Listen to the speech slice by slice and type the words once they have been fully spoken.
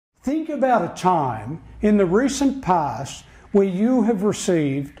Think about a time in the recent past where you have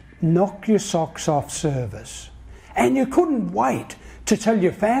received knock your socks off service and you couldn't wait to tell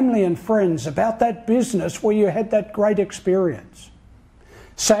your family and friends about that business where you had that great experience.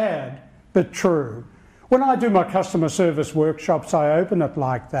 Sad, but true. When I do my customer service workshops, I open it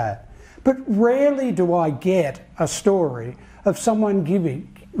like that. But rarely do I get a story of someone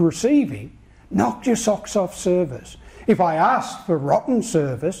receiving knock your socks off service. If I asked for rotten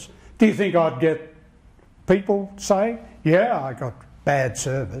service, do you think I'd get people say, yeah, I got bad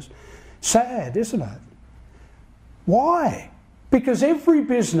service? Sad, isn't it? Why? Because every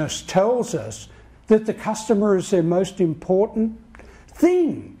business tells us that the customer is their most important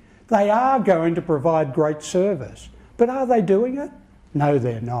thing. They are going to provide great service. But are they doing it? No,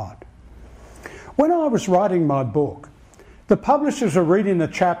 they're not. When I was writing my book, the publishers were reading the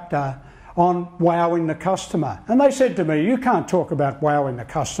chapter on wowing the customer. And they said to me, you can't talk about wowing the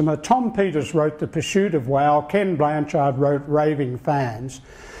customer. Tom Peters wrote The Pursuit of Wow. Ken Blanchard wrote Raving Fans.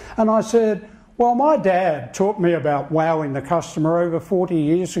 And I said, well, my dad taught me about wowing the customer over 40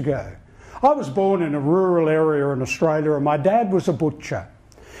 years ago. I was born in a rural area in Australia and my dad was a butcher.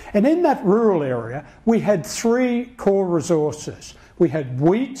 And in that rural area, we had three core resources. We had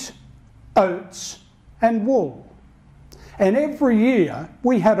wheat, oats and wool. And every year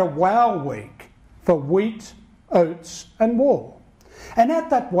we had a wow week for wheat, oats and wool. And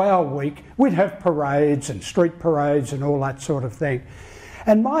at that wow week we'd have parades and street parades and all that sort of thing.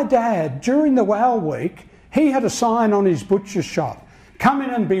 And my dad, during the wow week, he had a sign on his butcher's shop, come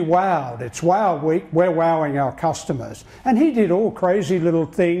in and be wowed, it's wow week, we're wowing our customers. And he did all crazy little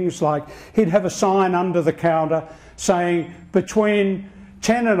things, like he'd have a sign under the counter saying between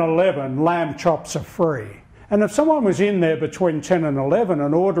 10 and 11 lamb chops are free. And if someone was in there between 10 and 11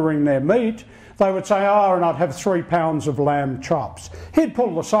 and ordering their meat, they would say, oh, and I'd have 3 pounds of lamb chops. He'd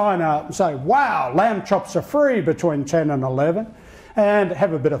pull the sign out and say, wow, lamb chops are free between 10 and 11, and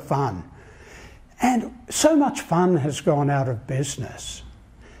have a bit of fun. And so much fun has gone out of business.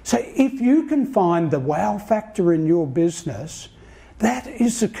 So if you can find the wow factor in your business, that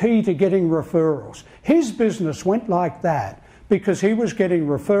is the key to getting referrals. His business went like that because he was getting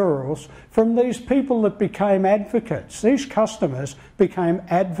referrals from these people that became advocates. These customers became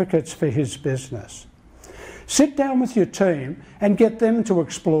advocates for his business. Sit down with your team and get them to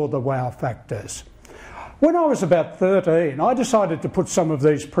explore the wow factors. When I was about 13, I decided to put some of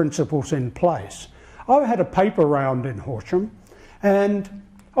these principles in place. I had a paper round in Horsham, and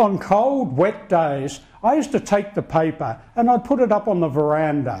on cold, wet days, I used to take the paper and I'd put it up on the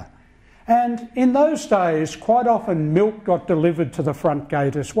veranda. And in those days, quite often milk got delivered to the front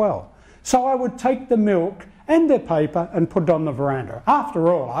gate as well. So I would take the milk and the paper and put it on the veranda.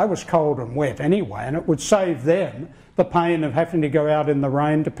 After all, I was cold and wet anyway, and it would save them the pain of having to go out in the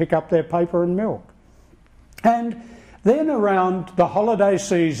rain to pick up their paper and milk. And then around the holiday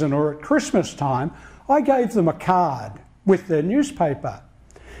season or at Christmas time, I gave them a card with their newspaper.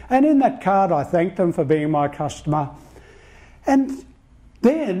 And in that card, I thanked them for being my customer. And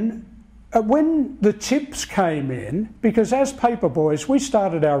then when the tips came in, because as paper boys, we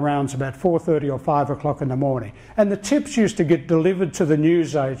started our rounds about 4:30 or 5 o'clock in the morning, and the tips used to get delivered to the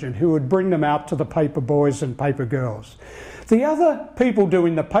newsagent who would bring them out to the paper boys and paper girls. The other people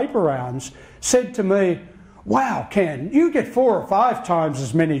doing the paper rounds said to me, wow, Ken, you get 4 or 5 times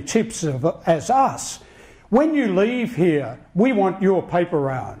as many tips as us. When you leave here, we want your paper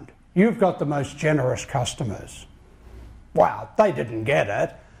round. You've got the most generous customers. Wow, they didn't get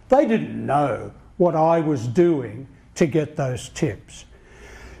it. They didn't know what I was doing to get those tips.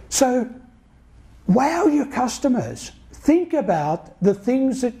 So, wow your customers. Think about the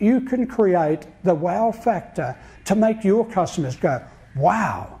things that you can create, the wow factor, to make your customers go,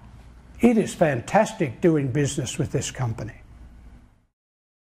 wow, it is fantastic doing business with this company.